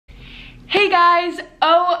Hey guys,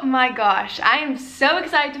 oh my gosh, I am so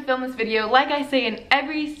excited to film this video. Like I say in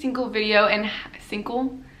every single video, and I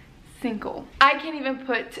can't even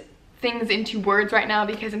put things into words right now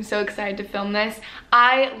because I'm so excited to film this.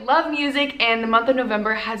 I love music, and the month of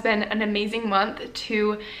November has been an amazing month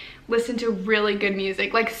to listen to really good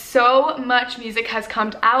music. Like, so much music has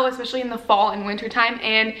come out, especially in the fall and winter time,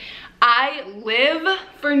 and I live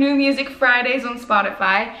for New Music Fridays on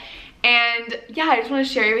Spotify. And yeah, I just want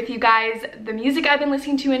to share with you guys the music I've been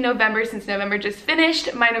listening to in November since November just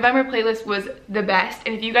finished. My November playlist was the best,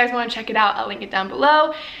 and if you guys want to check it out, I'll link it down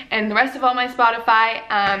below, and the rest of all my Spotify.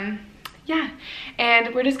 Yeah,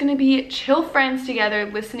 and we're just gonna be chill friends together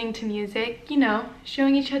listening to music, you know,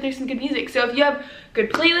 showing each other some good music. So if you have good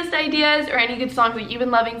playlist ideas or any good songs that you've been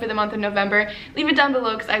loving for the month of November, leave it down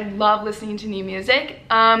below because I love listening to new music.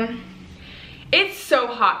 It's so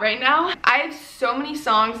hot right now. I have so many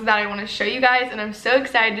songs that I want to show you guys, and I'm so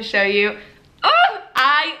excited to show you. Oh,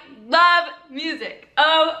 I love music.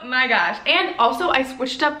 Oh my gosh. And also I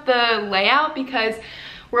switched up the layout because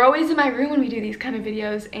we're always in my room when we do these kind of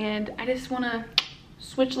videos, and I just want to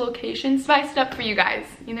switch locations, spice it up for you guys,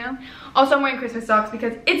 you know? Also, I'm wearing Christmas socks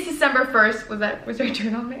because it's December 1st. Was there a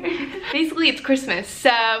turn on there? Basically, it's Christmas,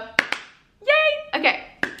 so yay! Okay,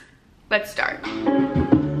 let's start.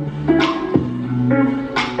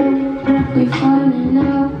 We falling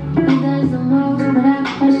out, there's the most, but I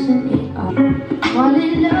question it all. Fall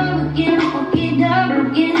in love again, fuck it up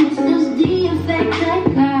again, it's just the effect I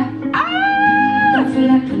got. Don't feel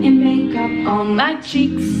like putting makeup on my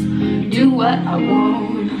cheeks, do what I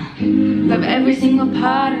want. Love every single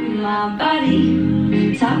part of my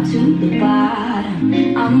body, top to the bottom.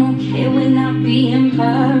 I'm okay with not being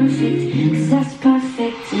perfect, cause that's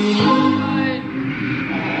perfect to me.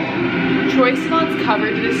 Troy Sivan's cover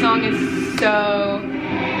to this song is so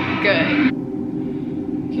good.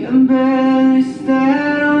 Can barely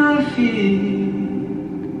stand on my feet.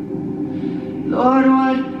 Lord,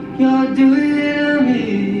 what you're doing to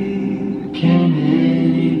me. Can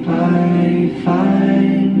anybody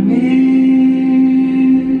find me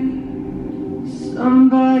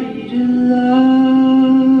somebody to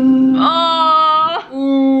love? Oh,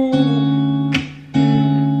 ooh.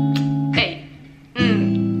 Hey.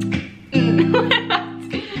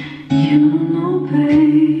 You don't know,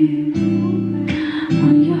 babe,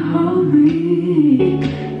 when you hold me,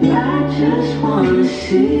 I just wanna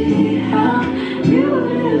see how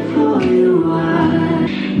beautiful you are.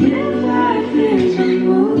 If life is a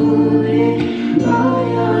movie, oh,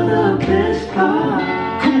 you're the best part.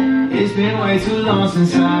 It's been way too long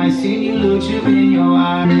since I seen you look you in your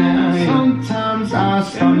eye now. Sometimes I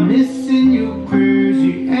start missing you,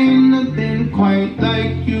 crazy. Ain't nothing quite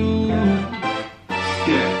like you.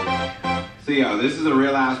 So yo, this is a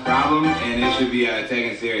real ass problem, and it should be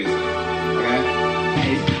taken seriously.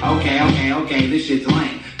 Okay, this shit's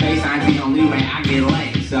lame. FaceTime's the only way I get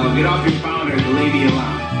laid. So get off your phone or leave me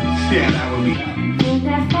alone. Yeah, that would be good. Put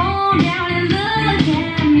that phone down and look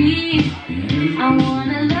at me. I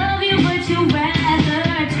wanna love you, but you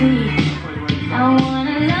rather tweet. I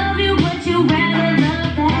wanna love you, but you rather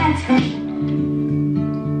love that tweet.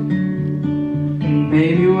 And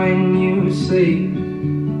baby, when you sleep,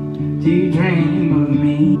 do you dream of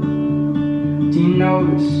me? Do you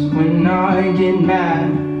notice when I get mad,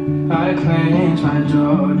 I clench my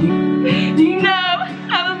jaw? Do you know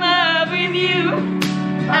I'm in love with you?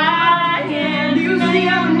 I am. Do you see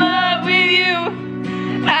I'm in love with you?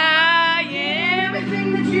 I am. Everything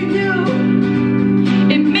that you do,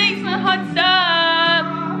 It makes my heart stop.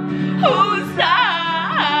 Oh,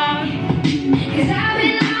 stop. 'Cause I've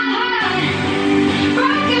been hard,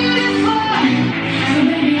 broken before. So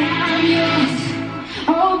baby, I'm yours.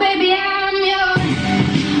 Oh baby, I'm yours.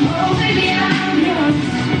 Oh baby, I'm yours.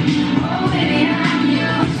 Oh baby, I'm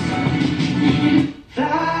yours.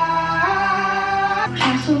 fly.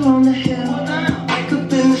 Castle on the hill, wake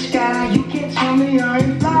up in the sky. You can't tell me I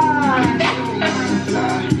ain't fly.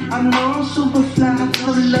 I know I'm super fly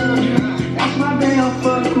for love. That's my day off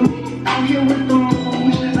fuck with me. Out here with the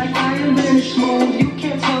moves, like I am very smooth. You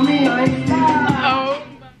can't tell me I ain't fly. Oh.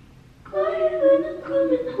 Quiet when I'm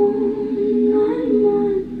coming home. I'm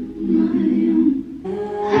on my own.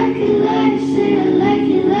 Like it like say I like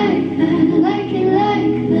it like that. Like it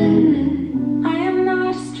like that. I am not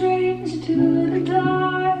a stranger to the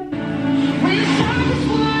dark. When the sharpest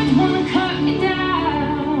words wanna cut me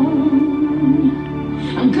down,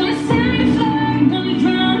 I'm gonna send a flag, gonna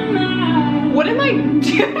drown them out. What am I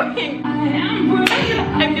doing? I am brave.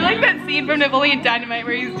 I feel like that scene from Napoleon Dynamite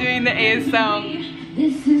where he's doing the ASL.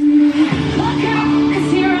 This is me. Look out,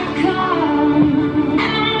 'cause here I come. And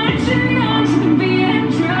I'm marching on to the beat of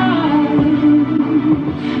drum.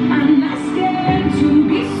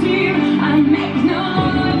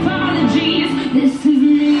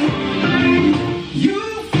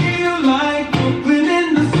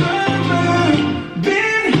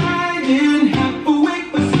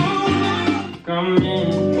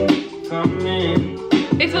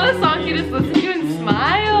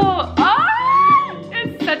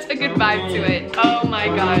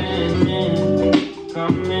 my gosh.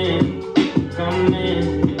 Come in.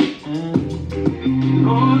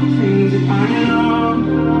 All the things that I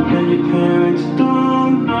know, and your parents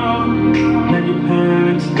don't know, and your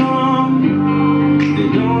parents don't. They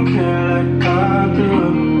don't care like I do.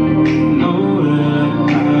 Nowhere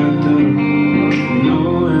like I do.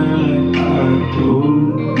 Nowhere like I do.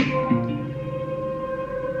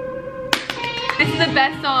 This is the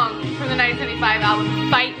best song from the 1975 album.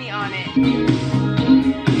 Fight Me on it.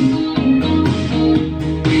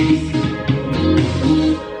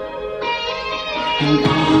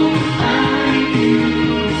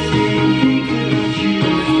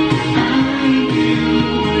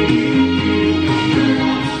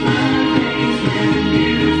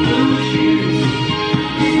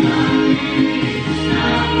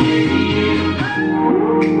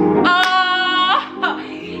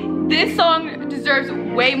 This song deserves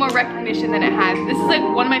way more recognition than it has. This is like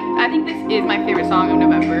one of my, I think this is my favorite song of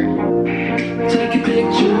November. Take a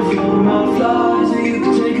picture for my flaws, or you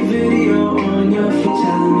can take a video on your feet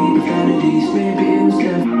telling me the vanities. Maybe it was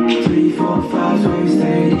left 3, 4, 5 where we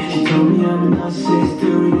stayed. She told me I'm a narcissist,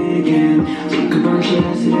 doing it again. Took a bunch of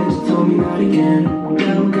accidents, told me not again.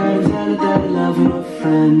 Now I'm gotta tell her that I love her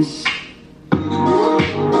friends.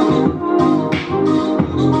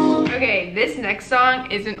 This next song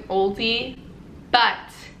is an oldie,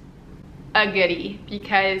 but a goodie,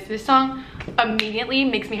 because this song immediately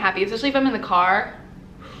makes me happy, especially if I'm in the car.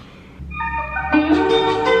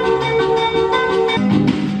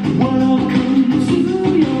 Welcome to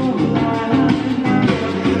your life.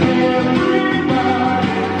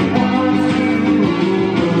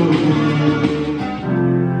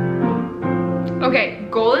 Okay,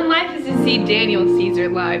 goal in life is to see Daniel Caesar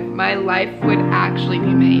live. My life would actually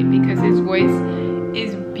be made because his voice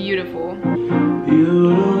is beautiful.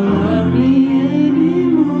 You don't love me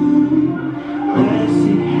anymore. Let's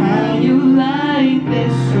see how you like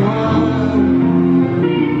this song.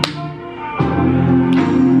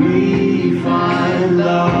 We find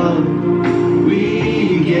love,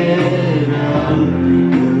 we get up,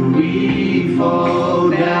 and we fall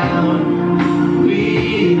down,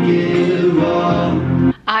 we give up.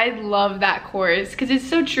 I love that chorus because it's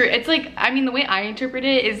so true. It's like, I mean, the way I interpret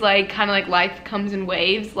it is like kind of like life comes in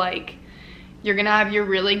waves. Like you're gonna have your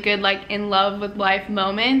really good like in love with life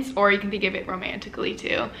moments, or you can think of it romantically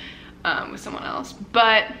too, with someone else.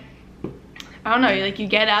 But I don't know, like you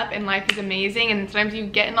get up and life is amazing, and sometimes you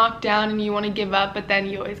get knocked down and you want to give up, but then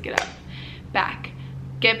you always get up,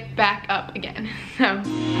 get back up again. So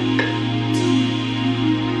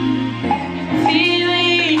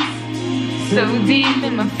feelings so deep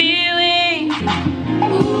in my feelings.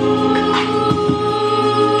 Ooh,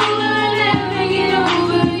 I'll never get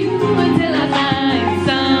over you until I find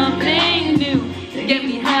something new to get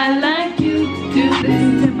me high like you do.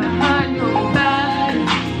 Listen to my heart go by.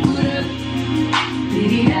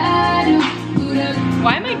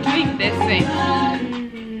 Why am I doing this thing?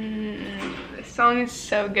 This song is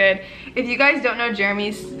so good. If you guys don't know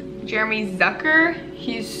Jeremy Zucker,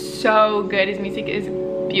 he's so good. His music is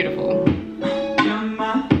beautiful. You're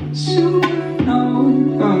my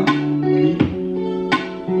supernova.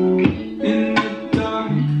 In the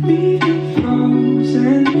dark, being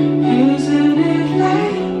frozen. Isn't it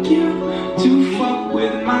like you to fuck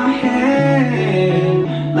with my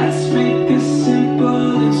head? Let's make this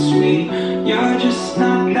simple and sweet. You're just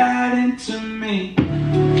not that into me.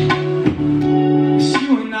 It's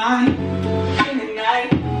you and I, in the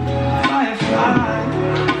night, firefly.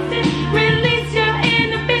 Release your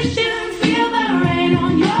inhibitions, feel the rain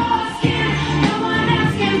on your skin. No one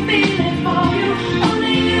else can feel it for you,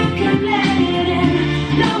 only you can let it in.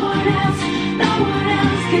 No one else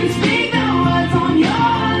can speak the words on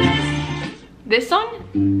your lips. This song,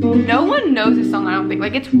 no one knows this song, I don't think.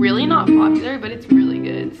 Like, it's really not popular, but it's really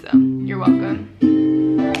good, so you're welcome.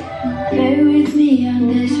 Bear with me on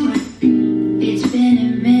this one. It's been a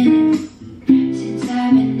minute since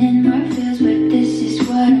I've been in my feels, but this is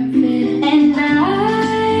what I'm feeling. And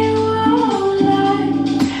I won't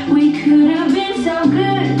lie, we could have been so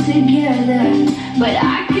good together, but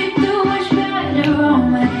I could do much better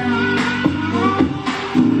on my own.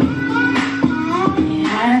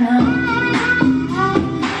 Yeah, I know.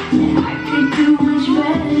 Yeah, I could do much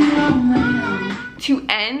better on my own. To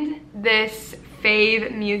end this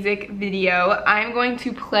fave music video, I'm going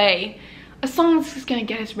to play a song that's just gonna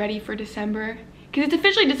get us ready for December, because it's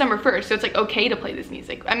officially December 1st, so it's like okay to play this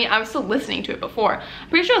music. I mean, I was still listening to it before. I'm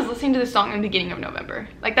pretty sure I was listening to this song in the beginning of November.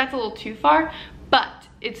 Like, that's a little too far, but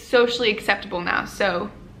it's socially acceptable now. So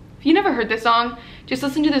if you never heard this song, just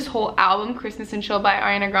listen to this whole album, Christmas and Chill by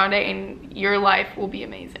Ariana Grande, and your life will be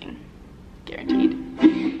amazing. Guaranteed.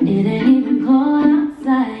 It ain't even cold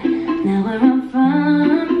outside. Now where I'm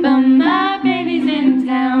from, but my baby's in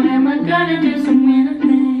town, and we're gonna do some winter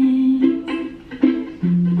things.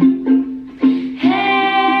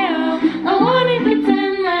 Hey, oh, I wanna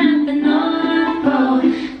pretend we're at the North Pole,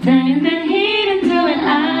 turning the heat into an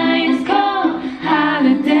ice cold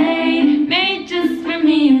holiday made just for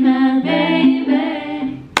me and my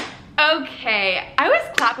baby. Okay, I always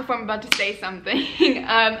clap before I'm about to say something.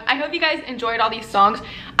 I hope you guys enjoyed all these songs.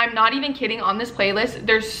 I'm not even kidding, on this playlist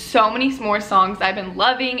there's so many more songs I've been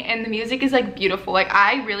loving, and the music is like beautiful. Like,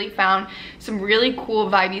 I really found some really cool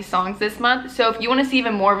vibey songs this month. So if you want to see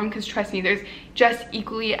even more of them, because trust me, there's just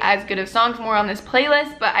equally as good of songs more on this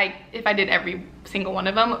playlist, but if I did every single one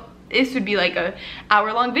of them, this would be like a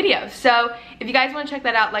hour-long video. So if you guys want to check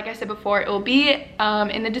that out, like I said before, it will be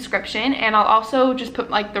in the description, and I'll also just put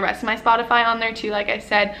like the rest of my Spotify on there too, like I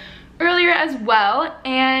said earlier as well.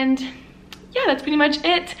 And yeah, that's pretty much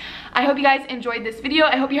it. I hope you guys enjoyed this video.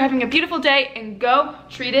 I hope you're having a beautiful day, and go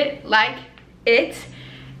treat it like it.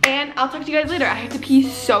 And I'll talk to you guys later. I have to pee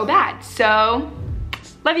so bad. So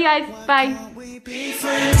love you guys. Bye.